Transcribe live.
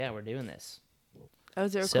Yeah, we're doing this. Oh,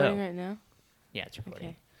 is it recording right now? Yeah, it's recording.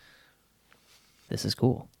 Okay. This is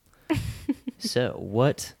cool. So,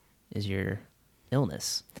 what is your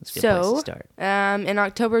illness? That's a good place to start. In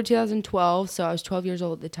October 2012, so I was 12 years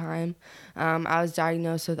old at the time, I was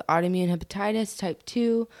diagnosed with autoimmune hepatitis type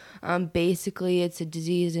 2. Basically, it's a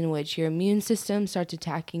disease in which your immune system starts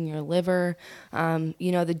attacking your liver.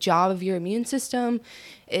 The job of your immune system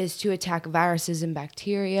is to attack viruses and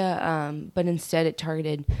bacteria, but instead it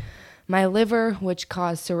targeted my liver, which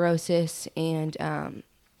caused cirrhosis and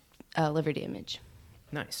liver damage.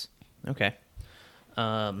 Nice. Okay.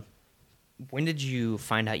 When did you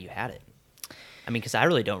find out you had it? I mean, because I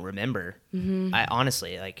really don't remember. Mm-hmm. I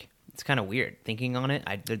honestly, it's kind of weird thinking on it.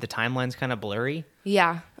 The timeline's kind of blurry.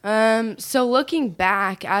 Yeah. So looking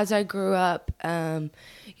back, as I grew up,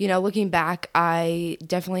 looking back, I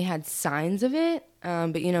definitely had signs of it,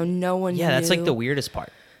 but no one knew. Yeah, that's like the weirdest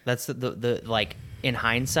part. That's the in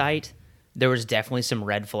hindsight, there was definitely some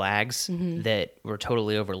red flags that were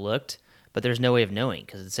totally overlooked, but there's no way of knowing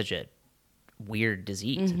because it's such a weird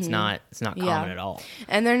disease. It's not common at all.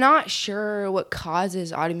 And they're not sure what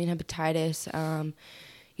causes autoimmune hepatitis.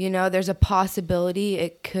 There's a possibility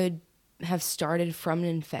it could have started from an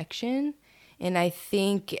infection. And I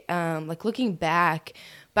think, looking back,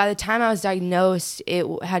 by the time I was diagnosed, it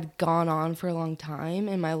had gone on for a long time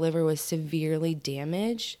and my liver was severely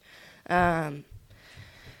damaged.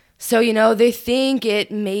 So, they think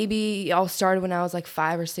it maybe all started when I was like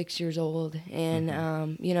 5 or 6 years old. And,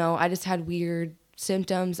 I just had weird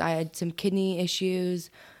symptoms. I had some kidney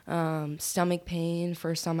issues, stomach pain,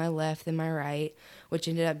 first on my left, then my right, which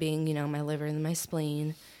ended up being, my liver and my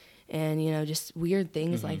spleen. And, just weird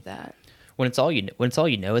things like that. When it's all you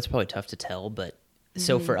know, it's probably tough to tell, but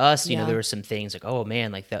so for us, there were some things like, oh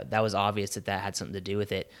man, like that was obvious that had something to do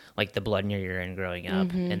with it, like the blood in your urine growing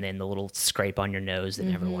up, and then the little scrape on your nose that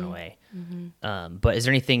never went away. But is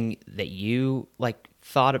there anything that you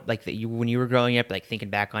thought of, that you when you were growing up, thinking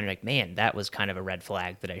back on, you're like, man, that was kind of a red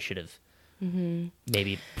flag that I should have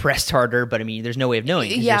maybe pressed harder? But I mean, there's no way of knowing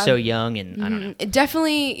because you're so young, and I don't know. It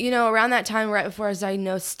definitely, around that time, right before I was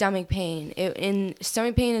diagnosed, stomach pain.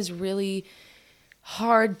 Stomach pain is really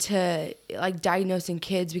hard to diagnose in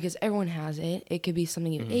kids because everyone has it. It could be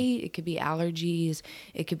something you ate, it could be allergies,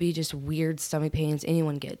 it could be just weird stomach pains.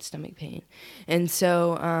 Anyone gets stomach pain. And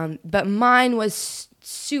so but mine was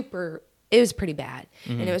it was pretty bad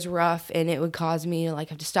and it was rough and it would cause me to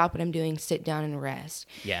have to stop what I'm doing, sit down and rest.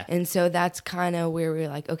 Yeah. And so that's kind of where we're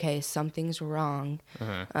like, okay, something's wrong.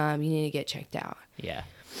 You need to get checked out. Yeah.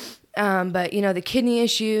 But the kidney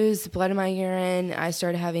issues, the blood in my urine, I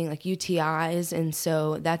started having UTIs. And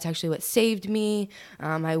so that's actually what saved me.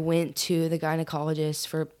 I went to the gynecologist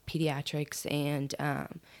for pediatrics and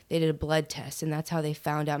they did a blood test and that's how they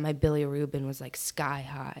found out my bilirubin was sky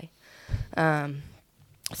high.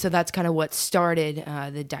 So that's kind of what started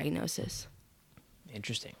the diagnosis.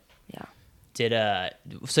 Interesting. Yeah.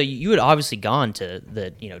 So you had obviously gone to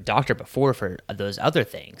the doctor before for those other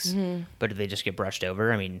things, but did they just get brushed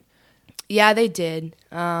over? I mean, yeah, they did.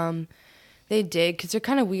 They did because they're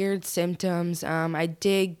kind of weird symptoms. I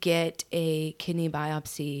did get a kidney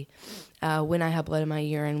biopsy when I had blood in my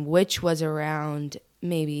urine, which was around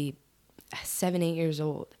maybe 7-8 years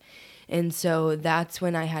old. And so that's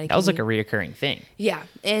when I had that was a reoccurring thing. Yeah.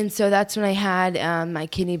 And so that's when I had my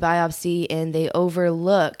kidney biopsy and they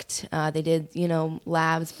overlooked, they did,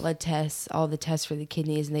 labs, blood tests, all the tests for the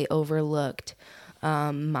kidneys, and they overlooked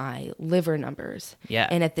my liver numbers. Yeah.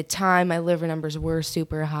 And at the time, my liver numbers were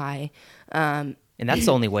super high. And that's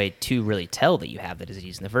the only way to really tell that you have the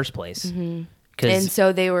disease in the first place. And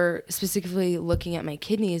so they were specifically looking at my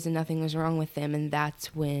kidneys and nothing was wrong with them. And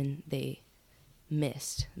that's when they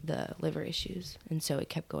missed the liver issues. And so it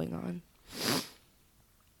kept going on.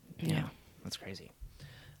 Yeah. That's crazy.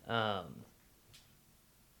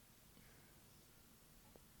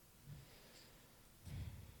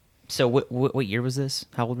 So what year was this?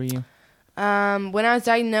 How old were you? When I was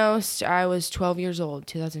diagnosed, I was 12 years old,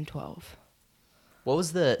 2012. What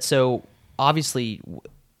was so obviously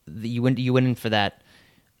you went in for that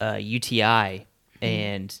UTI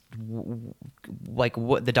and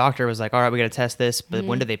what the doctor was like, all right, we got to test this, but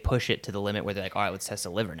when did they push it to the limit where they're like, all right, let's test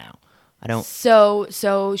the liver now? I don't.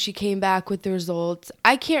 So she came back with the results.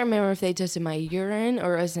 I can't remember if they tested my urine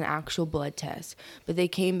or it was an actual blood test, but they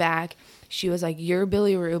came back. She was like, your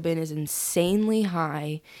bilirubin is insanely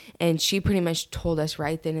high. And she pretty much told us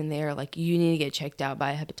right then and there, you need to get checked out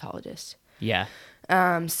by a hepatologist. Yeah.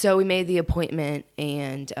 So we made the appointment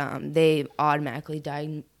and they automatically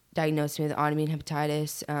diagnosed me with autoimmune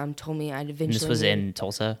hepatitis, told me I'd eventually... And this was in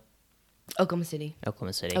Tulsa? Oklahoma City.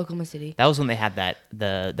 Oklahoma City. Oklahoma City. That was when they had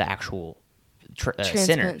the actual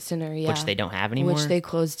transplant center, yeah. which they don't have anymore. Which they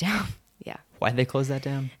closed down. Yeah. Why'd they close that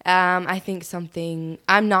down? I think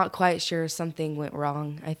I'm not quite sure, something went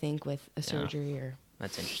wrong, I think, with a surgery or.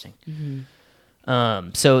 That's interesting.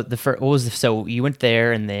 So so you went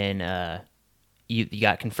there and then you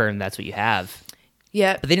got confirmed that's what you have.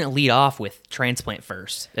 Yeah. But they didn't lead off with transplant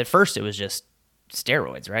first. At first it was just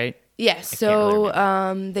steroids, right? Yes. So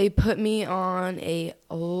they put me on a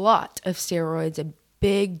lot of steroids, a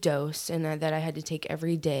big dose, and that I had to take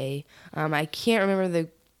every day. I can't remember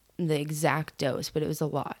the exact dose, but it was a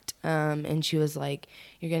lot. And she was like,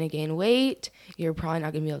 "You're gonna gain weight. You're probably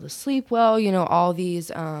not gonna be able to sleep well. You know, all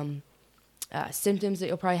these symptoms that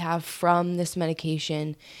you'll probably have from this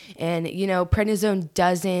medication. And you know, prednisone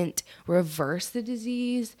doesn't reverse the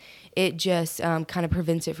disease. It just kind of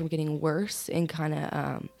prevents it from getting worse and kind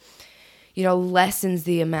of lessens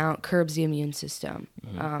the amount, curbs the immune system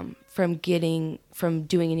from doing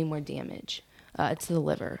any more damage to the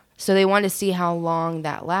liver. So they wanted to see how long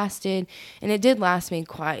that lasted, and it did last me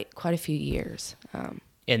quite a few years.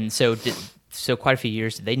 And so quite a few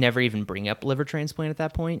years. Did they never even bring up liver transplant at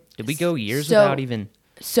that point? Did we go years without even?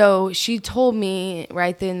 So she told me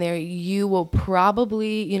right then and there, you will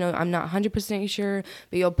probably, I'm not 100% sure,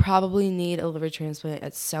 but you'll probably need a liver transplant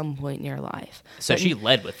at some point in your life. So she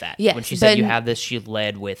led with that. Yes, when she said you have this, she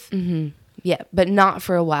led with. Mm-hmm. Yeah, but not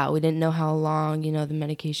for a while. We didn't know how long, the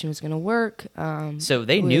medication was going to work. So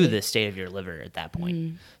they knew the state of your liver at that point.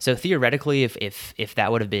 Mm-hmm. So theoretically, if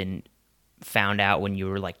that would have been found out when you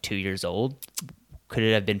were like 2 years old, could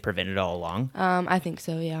it have been prevented all along? I think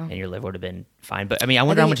so, yeah. And your liver would have been fine. But I mean, I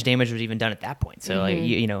wonder how much damage was even done at that point. So like,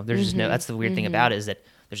 there's just no, that's the weird thing about it, is that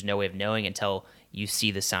there's no way of knowing until you see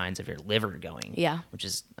the signs of your liver going. Yeah. Which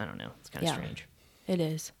is, I don't know, it's kind of strange. It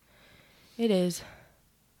is.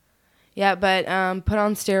 Yeah, but put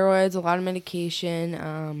on steroids, a lot of medication,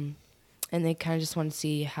 and they kind of just want to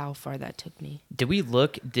see how far that took me. Did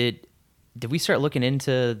we start looking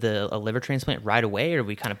into a liver transplant right away, or did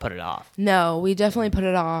we kind of put it off? No, we definitely put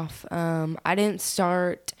it off. I didn't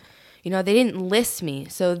start, they didn't list me.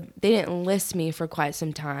 So they didn't list me for quite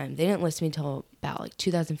some time. They didn't list me until about like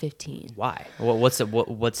 2015. Why?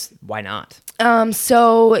 Why not?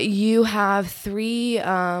 So you have 3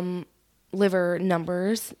 liver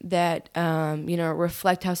numbers that,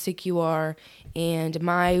 reflect how sick you are. And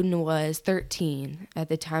mine was 13 at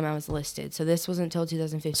the time I was listed. So this wasn't until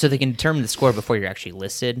 2015. So they can determine the score before you're actually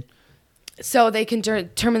listed? So they can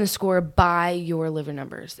determine the score by your liver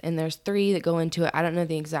numbers. And there's 3 that go into it. I don't know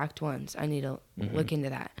the exact ones. I need to look into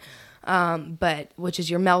that. But which is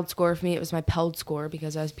your MELD score. For me, it was my PELD score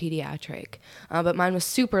because I was pediatric. But mine was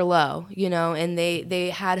super low, and they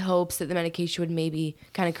had hopes that the medication would maybe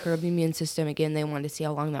kind of curb the immune system. Again, they wanted to see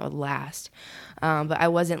how long that would last. But I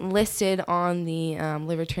wasn't listed on the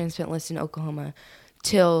liver transplant list in Oklahoma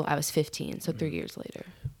till I was 15, so 3 years later.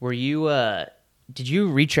 Were you, did you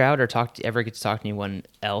reach out or ever get to talk to anyone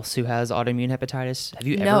else who has autoimmune hepatitis? Have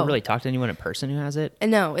you ever really talked to anyone in person who has it?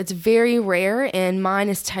 No, it's very rare, and mine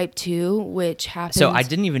is type 2, which happens... So I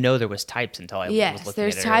didn't even know there was types until I was looking at it. Yes,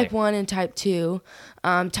 there's type 1 and type 2.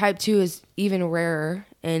 Type 2 is even rarer,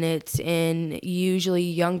 and it's in usually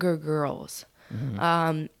younger girls.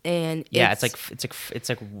 And it's like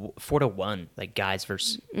 4-1, like guys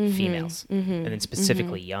versus females, and then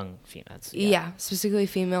specifically young females. Yeah, specifically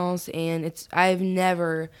females. And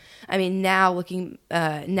now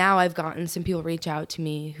I've gotten some people reach out to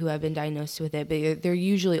me who have been diagnosed with it, but they're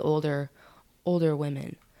usually older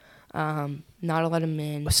women. Not a lot of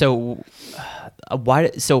men. So why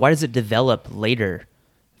does it develop later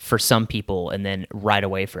for some people and then right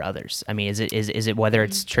away for others? I mean, is it whether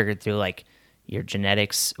it's triggered through like your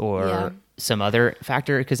genetics or some other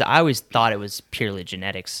factor? Because I always thought it was purely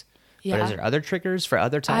genetics. Yeah. But is there other triggers for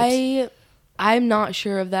other types? I'm not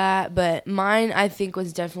sure of that, but mine I think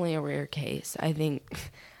was definitely a rare case. I don't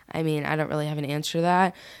really have an answer to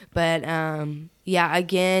that. But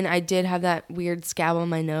again, I did have that weird scab on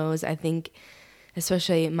my nose. I think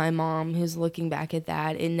especially my mom, who's looking back at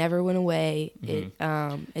that, it never went away. It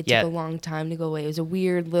took a long time to go away. It was a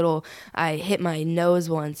weird little, I hit my nose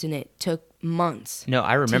once and it took months. No,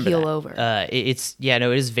 I remember to heal that. Over. It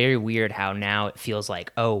is very weird how now it feels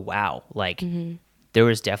like, oh wow, like there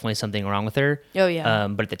was definitely something wrong with her. Oh yeah.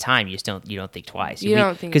 But at the time you don't think twice. You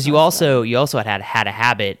don't think, because you also had a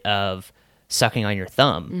habit of sucking on your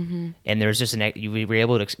thumb, and there was just we were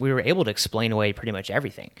able to explain away pretty much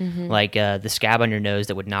everything, like the scab on your nose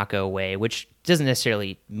that would not go away, which doesn't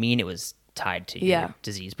necessarily mean it was tied to your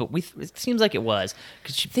disease, but it seems like it was.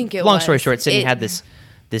 Long story short, Sydney had this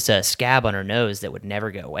this scab on her nose that would never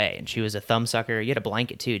go away. And she was a thumb sucker. You had a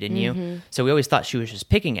blanket too, didn't you? So we always thought she was just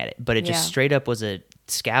picking at it, but it just straight up was a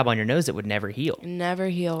scab on your nose that would never heal. Never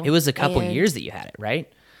heal. It was a couple years that you had it,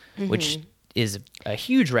 right? Which is a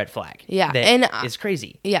huge red flag. Yeah. That is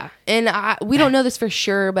crazy. Yeah. And we don't know this for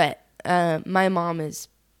sure, but my mom is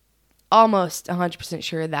almost 100%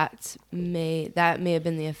 sure that may have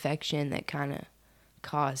been the infection that kind of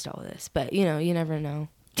caused all this. But, you never know.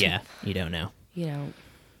 Yeah, you don't know.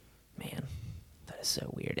 Man, that is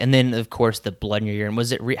so weird. And then, of course, the blood in your urine.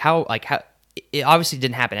 Was it how? It obviously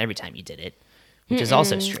didn't happen every time you did it, which is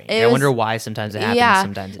also strange. I wonder why sometimes it happens. Yeah,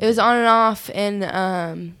 sometimes it was on and off. And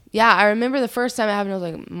I remember the first time it happened, I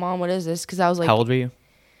was like, "Mom, what is this?" Because I was like, how old were you?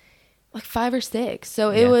 Like 5 or 6. So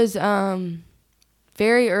it was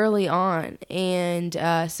very early on, and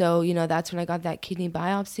so that's when I got that kidney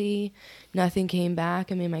biopsy. Nothing came back.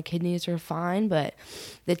 I mean, my kidneys were fine, but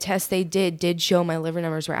the test they did show my liver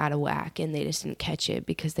numbers were out of whack, and they just didn't catch it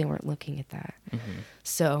because they weren't looking at that.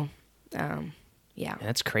 So, yeah,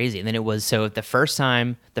 that's crazy. And then it was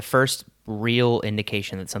the first real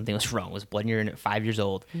indication that something was wrong was blood in your urine at 5 years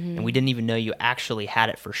old, and we didn't even know you actually had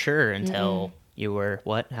it for sure until you were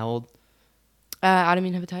what? How old?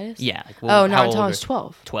 Autoimmune hepatitis? Yeah. Not until I was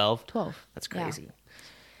 12. 12? 12. That's crazy.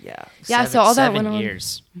 Yeah. Yeah, so all that went on. 7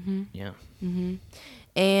 years. Yeah.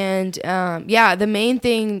 And, the main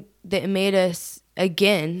thing that made us,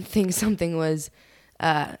 again, think something was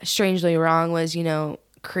strangely wrong was,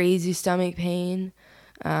 crazy stomach pain,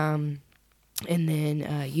 and then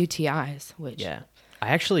UTIs, which... Yeah. I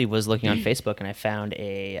actually was looking on Facebook, and I found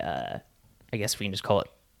I guess we can just call it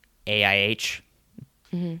AIH.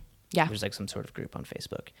 Yeah. There's like some sort of group on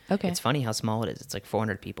Facebook. Okay. It's funny how small it is. It's like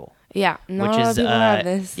 400 people. Yeah. Not a lot of people have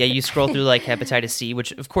this. Yeah, you scroll through like hepatitis C,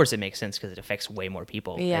 which of course it makes sense because it affects way more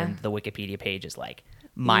people. Yeah. And the Wikipedia page is like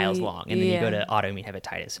miles long. And then you go to autoimmune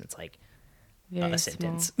hepatitis and it's like a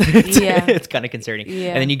sentence. It's kind of concerning.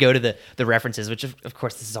 Yeah. And then you go to the references, which of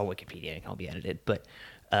course this is all Wikipedia and I'll be edited. But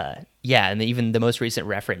and then even the most recent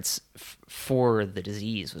reference for the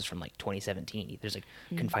disease was from like 2017. There's like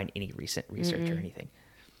couldn't find any recent research or anything.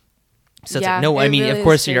 So it's like, no, I mean, really of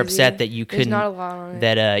course you're you're upset that you couldn't, not a lot on it.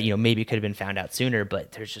 that, maybe it could have been found out sooner,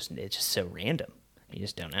 but it's just so random. You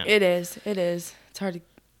just don't know. It is. It's hard to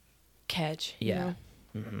catch. Yeah.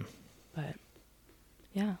 But,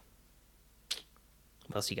 yeah.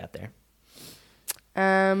 What else you got there?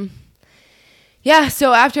 Yeah,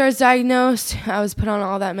 so after I was diagnosed, I was put on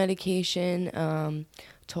all that medication,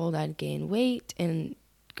 told I'd gain weight, and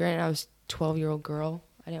granted, I was a 12-year-old girl.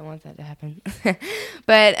 I didn't want that to happen.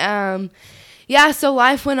 But, so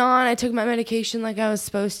life went on. I took my medication like I was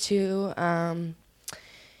supposed to.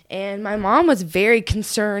 And my mom was very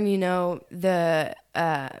concerned,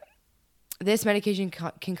 this medication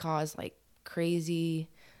can cause like crazy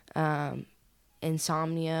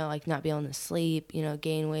insomnia, like not being able to sleep,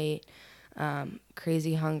 gain weight,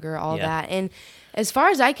 crazy hunger, all that. And as far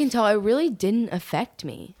as I can tell, it really didn't affect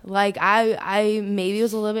me. Like I maybe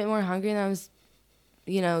was a little bit more hungry than I was,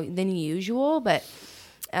 than usual, but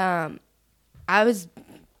it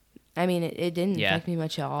didn't affect me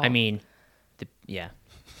much at all. I mean, the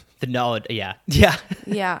knowledge, yeah.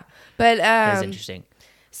 But that's interesting.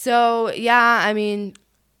 So I mean,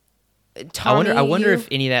 Tommy, I wonder if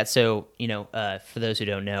any of that. So for those who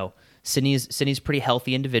don't know, Sydney's a pretty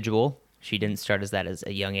healthy individual. She didn't start as that as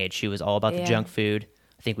a young age. She was all about the junk food.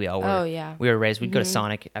 I think we all were. Oh yeah. We were raised. We'd go to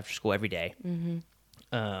Sonic after school every day.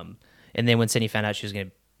 And then when Sydney found out she was going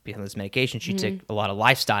to be on this medication, she took a lot of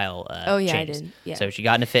lifestyle changes. I did. Yeah. So she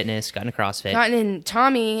got into fitness, got into CrossFit.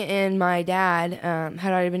 Tommy and my dad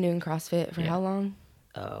had already been doing CrossFit for how long?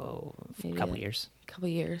 Oh, a couple years.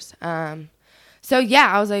 So I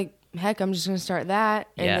was like, heck, I'm just going to start that.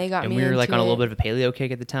 And they got me we were like on a little it. bit of a paleo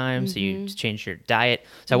kick at the time, so you changed your diet.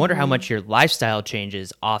 So I wonder how much your lifestyle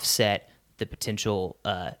changes offset the potential,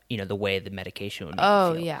 the way the medication would make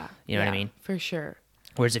you feel. Yeah. You know what I mean? For sure.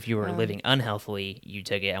 Whereas if you were living unhealthily, you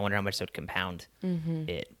took it. I wonder how much that would compound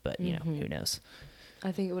it. But, who knows?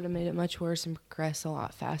 I think it would have made it much worse and progress a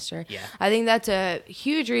lot faster. Yeah. I think that's a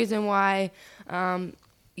huge reason why, I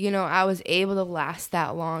was able to last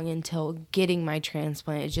that long until getting my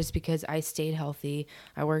transplant. It's just because I stayed healthy.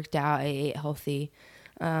 I worked out. I ate healthy.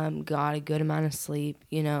 Got a good amount of sleep,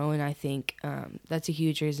 and I think that's a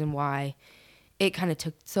huge reason why it kind of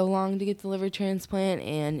took so long to get the liver transplant.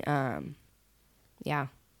 And, yeah.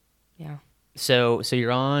 So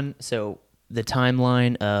you're on the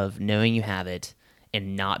timeline of knowing you have it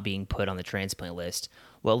and not being put on the transplant list.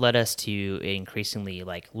 What led us to increasingly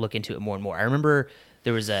look into it more and more? I remember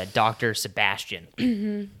there was a Dr.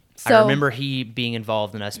 Sebastian. So, I remember he being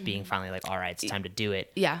involved in us being finally like, all right, it's time to do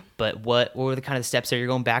it. Yeah. But what were the kind of steps there? You're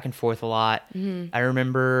going back and forth a lot. I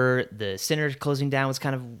remember the center closing down was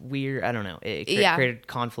kind of weird. I don't know. It created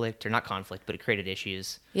conflict, or not conflict, but it created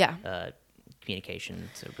issues. Yeah. Communication.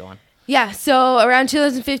 So go on. Yeah. So around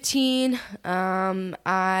 2015,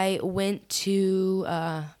 I went to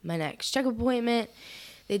my next checkup appointment.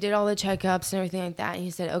 They did all the checkups and everything like that. And he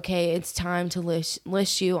said, okay, it's time to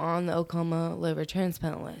list you on the Oklahoma liver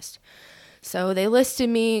transplant list. So they listed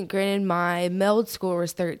me. Granted, my MELD score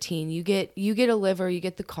was 13. You get a liver, you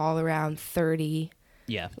get the call around 30.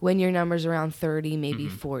 Yeah. When your number's around 30, maybe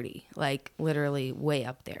 40, like literally way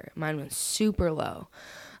up there. Mine was super low.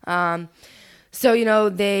 So,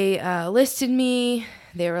 they listed me.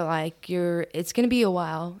 They were like, it's going to be a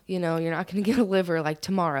while. You're not going to get a liver like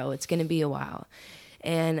tomorrow. It's going to be a while.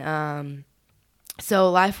 And so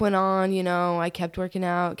life went on, I kept working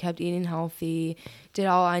out, kept eating healthy, did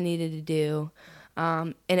all I needed to do.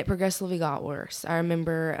 And it progressively got worse. I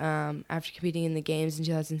remember after competing in the games in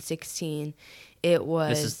 2016, it was...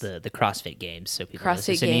 This is the CrossFit Games. So people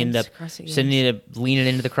CrossFit Games. Sydney ended up leaning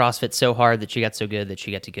into the CrossFit so hard that she got so good that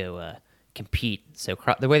she got to go compete. So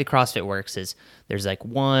the way the CrossFit works is there's like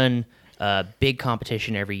one big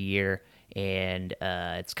competition every year, and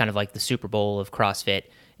it's kind of like the Super Bowl of CrossFit.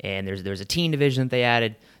 And there's a teen division that they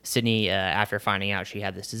added. Sydney, after finding out she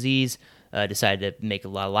had this disease, decided to make a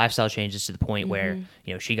lot of lifestyle changes to the point where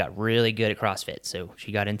she got really good at CrossFit. So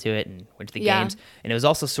she got into it and went to the games. And it was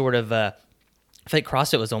also sort of I feel like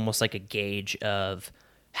CrossFit was almost like a gauge of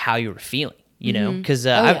how you were feeling. Because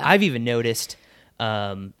I've even noticed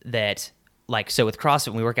that. Like, so with CrossFit,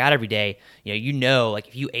 when we work out every day, like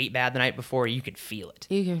if you ate bad the night before, you can feel it.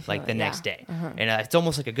 You can feel like the next day. And it's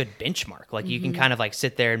almost like a good benchmark. Like you can kind of like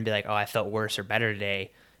sit there and be like, oh, I felt worse or better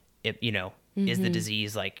today. Is the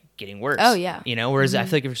disease like getting worse? Oh, yeah. Whereas I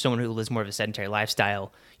feel like if you're someone who lives more of a sedentary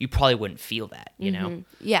lifestyle, you probably wouldn't feel that,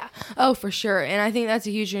 Yeah. Oh, for sure. And I think that's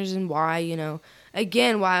a huge reason why,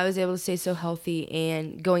 why I was able to stay so healthy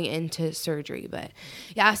and going into surgery. But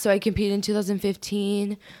yeah, so I competed in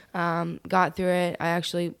 2015, got through it. I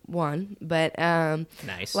actually won, but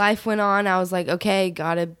nice. Life went on. I was like, okay,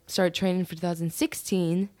 gotta start training for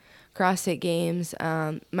 2016 CrossFit Games.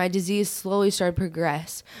 My disease slowly started to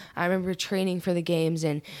progress. I remember training for the games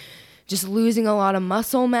and just losing a lot of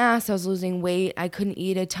muscle mass. I was losing weight. I couldn't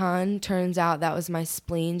eat a ton. Turns out that was my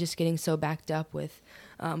spleen just getting so backed up with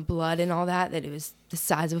blood and all that it was the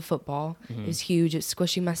size of a football. It was huge. It was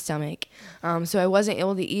squishing my stomach. So I wasn't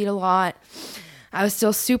able to eat a lot. I was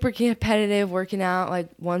still super competitive, working out like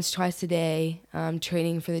once, twice a day,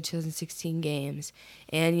 training for the 2016 games.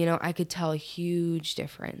 And, I could tell a huge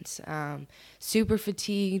difference. Super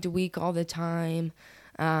fatigued, weak all the time.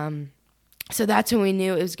 So that's when we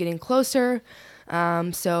knew it was getting closer.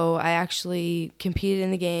 So I actually competed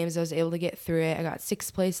in the games. I was able to get through it. I got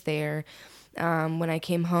 6th place there. When I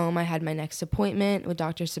came home, I had my next appointment with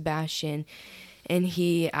Dr. Sebastian, and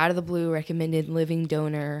he, out of the blue, recommended living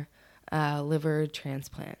donor liver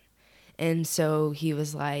transplant. And so he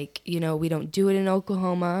was like, we don't do it in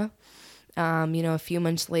Oklahoma. A few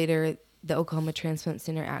months later, the Oklahoma Transplant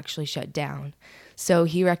Center actually shut down. So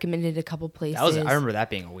he recommended a couple places. I remember that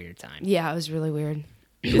being a weird time. Yeah, it was really weird.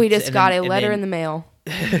 We just got a letter in the mail.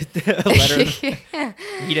 A letter?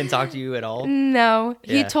 He didn't talk to you at all? No.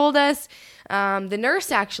 Yeah. He told us, the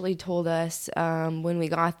nurse actually told us when we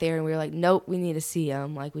got there, and we were like, nope, we need to see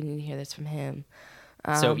him. Like, we need to hear this from him.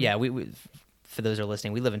 So, yeah, we for those who are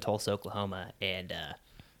listening, we live in Tulsa, Oklahoma, and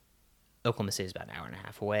Oklahoma City is about an hour and a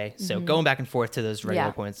half away. So going back and forth to those regular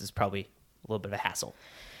appointments is probably a little bit of a hassle.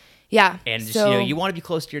 Yeah. And just, you want to be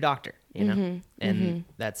close to your doctor, and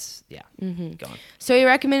that's, go on. So he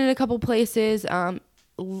recommended a couple places.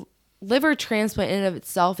 Liver transplant in and of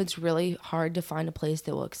itself, it's really hard to find a place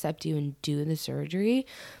that will accept you and do the surgery.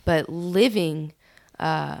 But living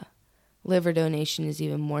liver donation is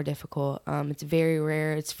even more difficult. It's very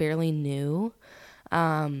rare. It's fairly new.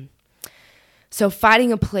 So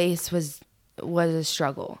finding a place was a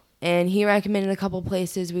struggle. And he recommended a couple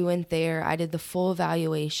places. We went there. I did the full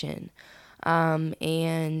evaluation.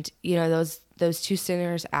 And, those 2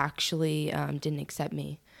 centers actually didn't accept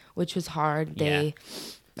me, which was hard. They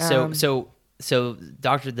So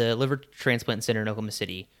the liver transplant center in Oklahoma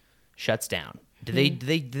City shuts down. Did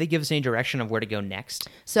they give us any direction of where to go next?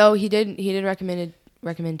 So he did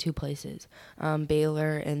recommend 2 places,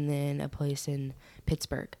 Baylor and then a place in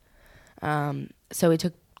Pittsburgh. So we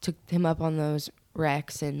took him up on those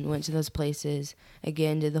Rex and went to those places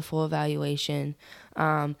again, did the full evaluation.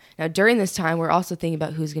 Now during this time, we're also thinking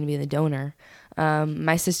about who's going to be the donor.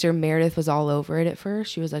 My sister Meredith was all over it at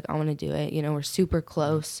first. She was like, I want to do it. You know, we're super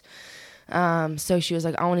close. So she was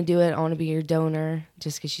like, I want to do it. I want to be your donor.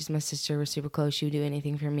 Just because she's my sister, we're super close. She would do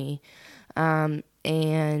anything for me.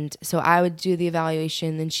 And so I would do the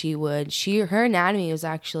evaluation, then she would. Her anatomy was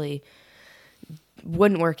actually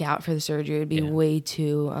wouldn't work out for the surgery. It would be way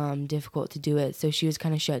too difficult to do it. So she was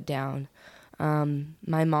kind of shut down.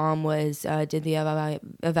 My mom did the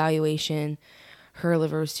evaluation. Her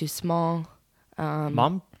liver was too small.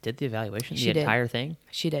 Mom did the evaluation, the entire thing?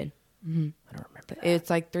 She did. Mm-hmm. I don't remember that. It's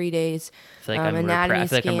like 3 days. I feel like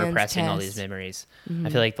I'm repressing all these memories. Mm-hmm. I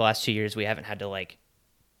feel like the last 2 years we haven't had to like,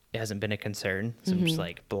 it hasn't been a concern. So I'm just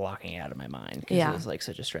like blocking it out of my mind because it was like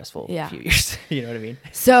such a stressful few years. You know what I mean?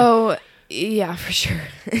 So yeah, for sure.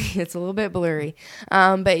 It's a little bit blurry.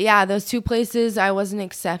 But yeah, those 2 places I wasn't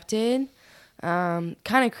accepted. Kind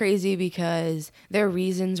of crazy because their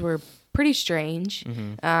reasons were pretty strange.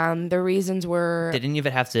 Mm-hmm. The reasons were... Did any of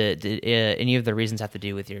any of the reasons have to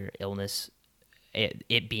do with your illness,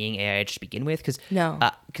 it being AIH to begin with? No.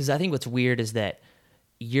 Because I think what's weird is that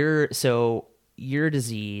your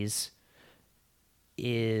disease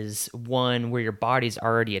is one where your body's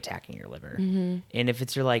already attacking your liver. Mm-hmm. And if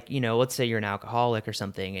it's let's say you're an alcoholic or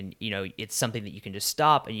something and, it's something that you can just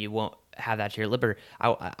stop and you won't have that to your liver.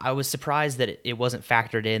 I was surprised that it wasn't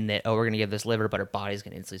factored in that, we're going to give this liver, but our body's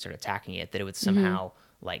going to instantly start attacking it, that it would somehow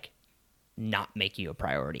not make you a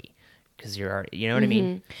priority because you're already, you know what I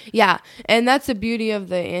mean? Yeah. And that's the beauty of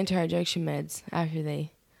the anti-rejection meds after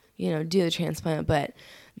they, do the transplant, but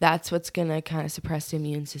that's what's going to kind of suppress the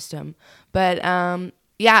immune system. But,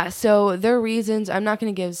 yeah, so their reasons, I'm not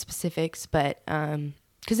going to give specifics, but,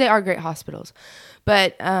 because they are great hospitals.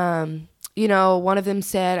 But, one of them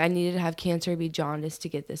said I needed to have cancer, be jaundiced to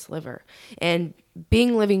get this liver. And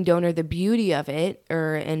being living donor, the beauty of it,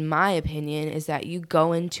 or in my opinion, is that you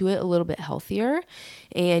go into it a little bit healthier,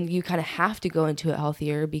 and you kind of have to go into it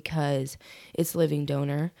healthier because it's living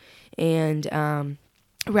donor. And,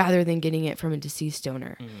 rather than getting it from a deceased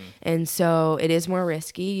donor. Mm-hmm. And so it is more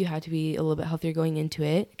risky. You have to be a little bit healthier going into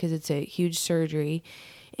it because it's a huge surgery.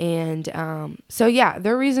 And so, yeah,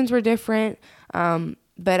 their reasons were different.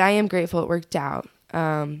 But I am grateful it worked out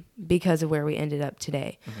because of where we ended up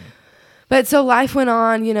today. Mm-hmm. But so life went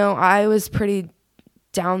on. I was pretty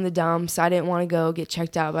down the dumps. I didn't want to go get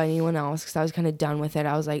checked out by anyone else because I was kind of done with it.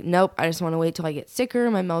 I was like, nope, I just want to wait till I get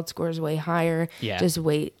sicker. My MELD score is way higher. Yeah. Just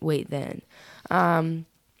wait then.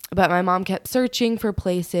 But my mom kept searching for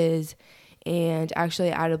places, and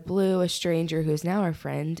actually out of blue, a stranger who's now our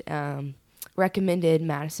friend recommended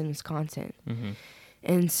Madison, Wisconsin. Mm-hmm.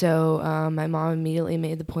 And so my mom immediately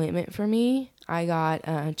made the appointment for me. I got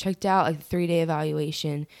checked out, like a 3-day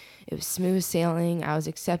evaluation. It was smooth sailing. I was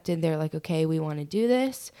accepted. They're like, okay, we want to do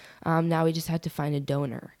this. Now we just have to find a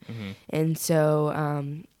donor. Mm-hmm. And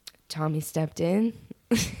so Tommy stepped in.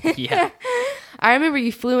 Yeah. I remember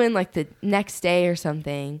you flew in like the next day or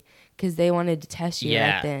something because they wanted to test you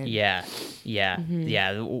right then. Yeah.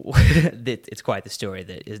 It's quite the story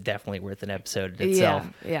that is definitely worth an episode in itself.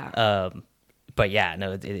 Yeah. But yeah,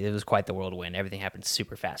 no, it was quite the whirlwind. Everything happened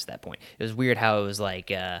super fast at that point. It was weird how it was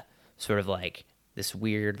like sort of like this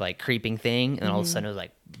weird like creeping thing, and then all of a sudden it was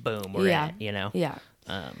like boom, we're in it, Yeah.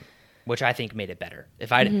 Which I think made it better.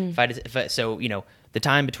 So the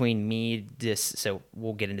time between me so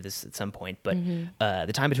we'll get into this at some point, but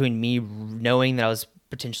the time between me knowing that I was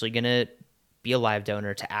potentially gonna be a live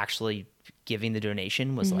donor to actually giving the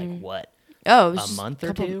donation was like what? Oh, a month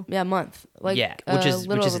or two? Yeah, a month. Which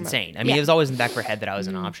is insane. I mean, it was always in the back of our head that I was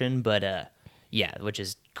an option, but which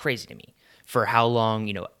is crazy to me for how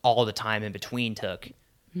long all the time in between took.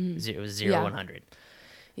 It was 0 100.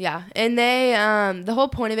 Yeah, and they the whole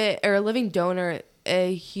point of it, or a living donor,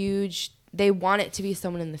 they want it to be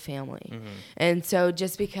someone in the family, and so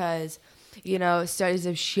just because studies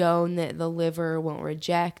have shown that the liver won't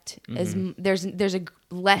reject, there's a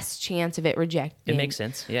less chance of it rejecting. It makes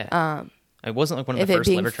sense. Yeah. It wasn't like one of the first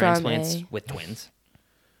liver transplants with twins.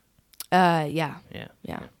 Yeah. Yeah.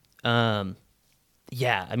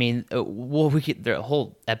 I mean, the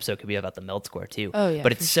whole episode could be about the MELD score too. Oh yeah.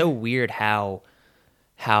 But it's so weird how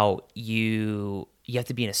you have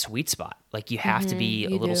to be in a sweet spot. Like you have to be a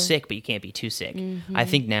little sick, but you can't be too sick. Mm-hmm. I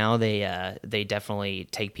think now they definitely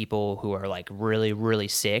take people who are like really, really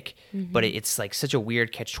sick, but it's like such a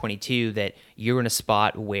weird catch-22 that you're in a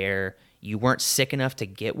spot where you weren't sick enough to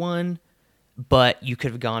get one, but you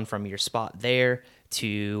could have gone from your spot there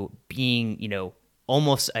to being,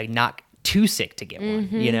 almost not too sick to get one,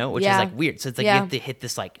 which is like weird. So it's like you have to hit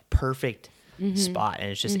this like perfect spot,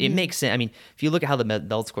 and it's just it makes sense. I mean, if you look at how the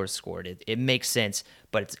medal scores scored, it makes sense,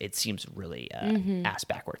 but it seems really ass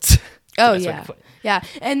backwards. Oh yeah, yeah.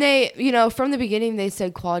 And they, from the beginning, they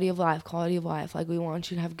said quality of life. Like, we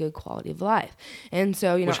want you to have good quality of life. And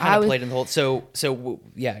so, which kind of played in the whole. So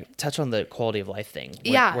yeah, touch on the quality of life thing.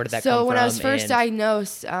 Where did that come from? So when I was first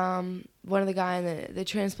diagnosed, one of the guy in the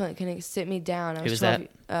transplant clinic sit me down. Who was that?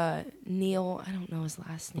 Neil. I don't know his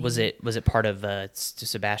last name. Was it part of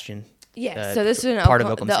Sebastian? Yeah. So this is part of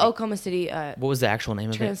Oklahoma City. Oklahoma City. What was the actual name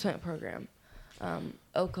of it? Transplant program.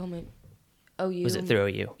 Oklahoma. OU. Was it through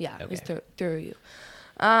OU? Yeah, okay. It was through OU.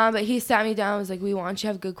 But he sat me down and was like, we want you to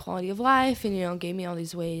have good quality of life, and, gave me all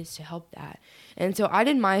these ways to help that. And so I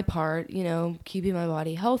did my part, keeping my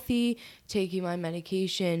body healthy, taking my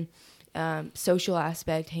medication, social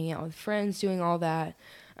aspect, hanging out with friends, doing all that.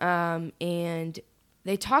 And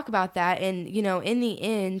they talk about that. And, in the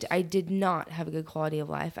end, I did not have a good quality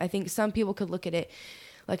of life. I think some people could look at it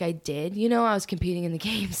like I did. I was competing in the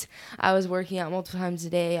games. I was working out multiple times a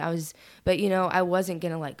day. But I wasn't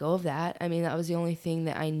going to let go of that. I mean, that was the only thing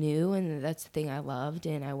that I knew, and that's the thing I loved,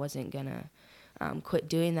 and I wasn't going to quit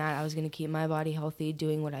doing that. I was going to keep my body healthy,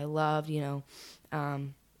 doing what I loved, me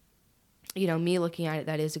looking at it,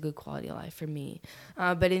 that is a good quality of life for me.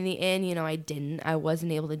 But in the end, I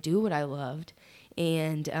wasn't able to do what I loved,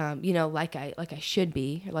 and, like I should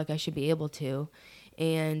be, or like I should be able to.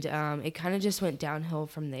 And it kind of just went downhill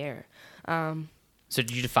from there. So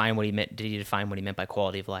did you define what he meant? Did he define what he meant by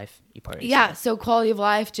quality of life? Yeah. So quality of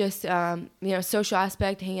life, just social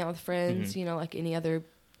aspect, hanging out with friends. Like any other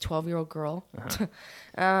 12-year-old girl.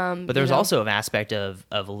 Uh-huh. But there's also an aspect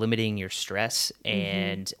of limiting your stress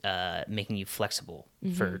and making you flexible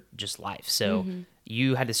for just life. So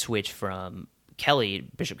you had to switch from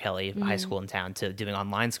Bishop Kelly high school in town to doing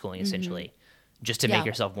online schooling essentially. Just to make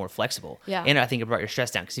yourself more flexible. Yeah. And I think it brought your stress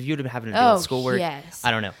down. Because if you would have been having to deal with schoolwork, I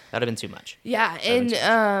don't know. That would have been too much. Yeah.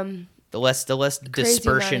 And the less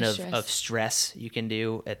dispersion of stress you can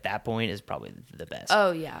do at that point is probably the best.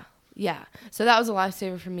 Oh, yeah. Yeah. So that was a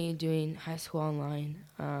lifesaver for me, doing high school online.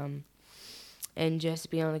 And just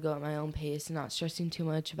being able to go at my own pace and not stressing too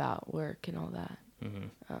much about work and all that.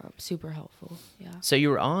 Super helpful. Yeah. So you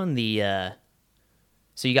were on the...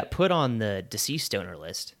 So you got put on the deceased donor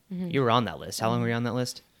list. You were on that list. How long were you on that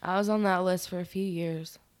list? I was on that list for a few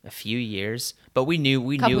years. A few years, but we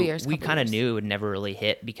kind of knew it would never really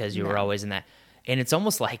hit because you were always in that. And it's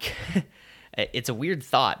almost like it's a weird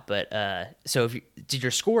thought, but so did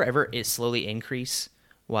your score ever slowly increase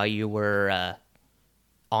while you were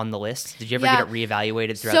on the list? Did you ever get it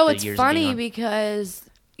reevaluated throughout the years? So it's funny because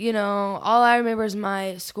all I remember is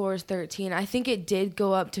my score is 13. I think it did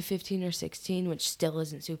go up to 15 or 16, which still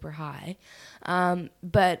isn't super high.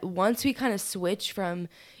 But once we kind of switched from,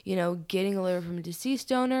 getting a liver from a deceased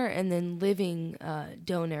donor and then living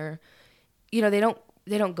donor, they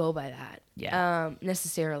don't go by that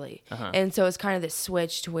necessarily. And so it's kind of this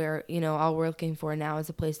switch to where, all we're looking for now is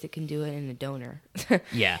a place that can do it in a donor.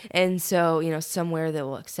 Yeah. And so, somewhere that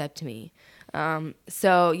will accept me.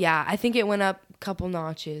 So yeah, I think it went up a couple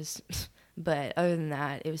notches, but other than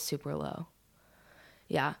that, it was super low.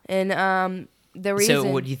 Yeah. And, the reason. So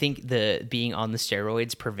what do you think being on the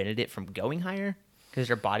steroids prevented it from going higher? Because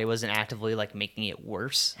your body wasn't actively making it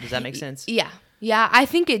worse. Does that make sense? Yeah. Yeah. I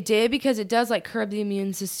think it did because it does curb the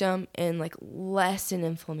immune system and lessen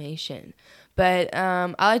inflammation. But,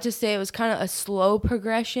 I like to say it was kind of a slow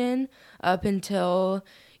progression up until,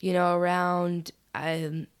 around,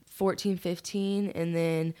 14, 15, and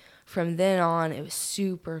then from then on it was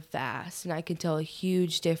super fast, and I could tell a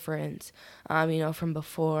huge difference from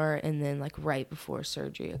before and then right before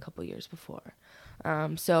surgery a couple years before.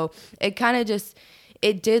 So it kind of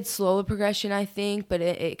it did slow the progression, I think, but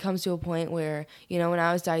it comes to a point where, when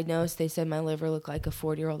I was diagnosed, they said my liver looked like a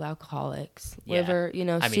 40-year-old alcoholic's liver,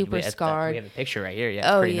 super scarred. We have a picture right here. Yeah,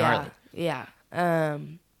 it's pretty gnarly. Yeah.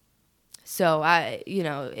 So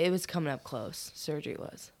it was coming up close. Surgery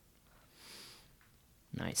was.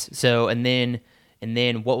 Nice. So, and then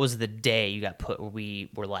what was the day you got put where we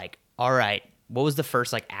were like, all right, what was the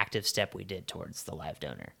first active step we did towards the live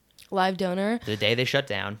donor? Live donor? The day they shut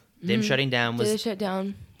down. Them shutting down was... The day they shut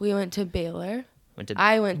down, we went to Baylor.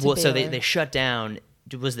 I went to Baylor. So they shut down.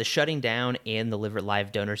 Was the shutting down and the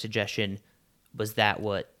live donor suggestion, was that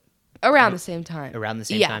what... Around the same time. Around the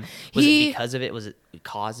same time? Was it because of it? Was it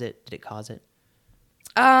cause it? Did it cause it?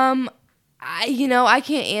 I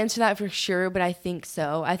can't answer that for sure, but I think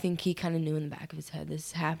so. I think he kind of knew in the back of his head, this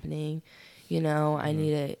is happening. I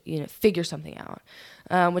need to, figure something out,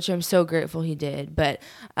 which I'm so grateful he did. But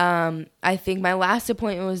I think my last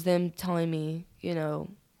appointment was them telling me,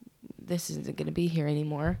 this isn't going to be here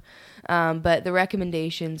anymore. But the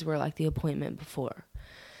recommendations were like the appointment before.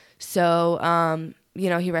 So,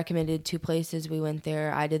 he recommended 2 places. We went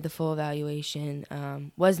there. I did the full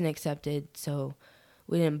evaluation. Wasn't accepted, so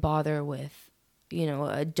we didn't bother with,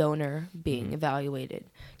 a donor being evaluated,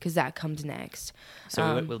 because that comes next.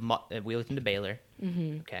 So we looked into Baylor.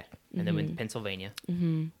 Okay. And then went to Pennsylvania.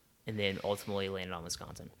 And then ultimately landed on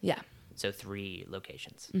Wisconsin. Yeah. So 3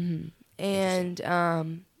 locations. And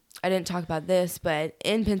I didn't talk about this, but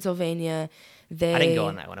in Pennsylvania, I didn't go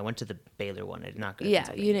on that one. I went to the Baylor one. I did not go to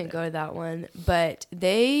Pennsylvania. You didn't go to that one. But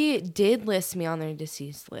they did list me on their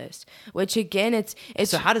deceased list, which, again, it's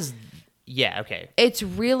So how does... Yeah, okay. It's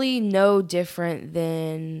really no different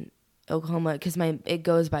than Oklahoma, because it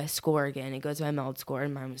goes by score again. It goes by MELD score,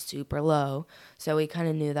 and mine was super low. So we kind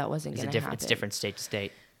of knew that wasn't going to happen. It's different state to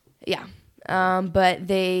state. Yeah. But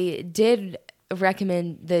they did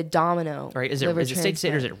recommend the Domino. Right. Is it state to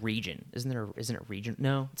state or is it region? Isn't it region?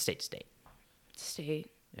 No, it's state to state. State.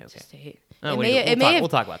 Okay. State. Oh, we'll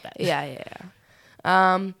talk about that. Yeah.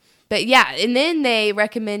 But yeah, and then they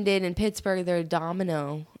recommended in Pittsburgh their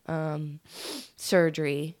Domino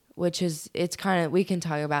surgery, which it's kind of, we can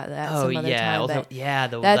talk about that some other time. But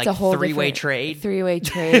that's like a whole 3-way trade. 3-way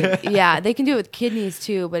trade. Yeah, they can do it with kidneys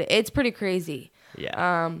too, but it's pretty crazy.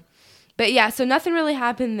 Yeah. But yeah, so nothing really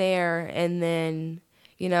happened there, and then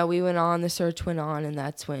we went on, the search went on, and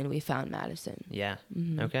that's when we found Madison. Yeah.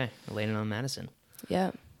 Okay. Landed on Madison.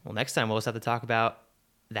 Yeah. Well, next time we'll just have to talk about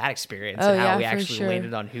that experience and how we actually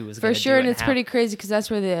landed on who was going to do it. For sure, and it's pretty crazy because that's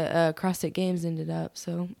where the CrossFit Games ended up.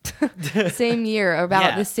 So same year,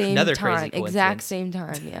 about the same time, exact same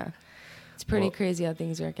time. Yeah, it's pretty crazy how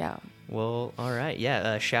things work out. Well, all right,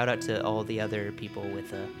 yeah. Shout out to all the other people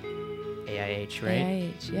with AIH,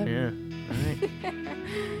 right? AIH, yep. Yeah. All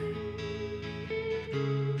right.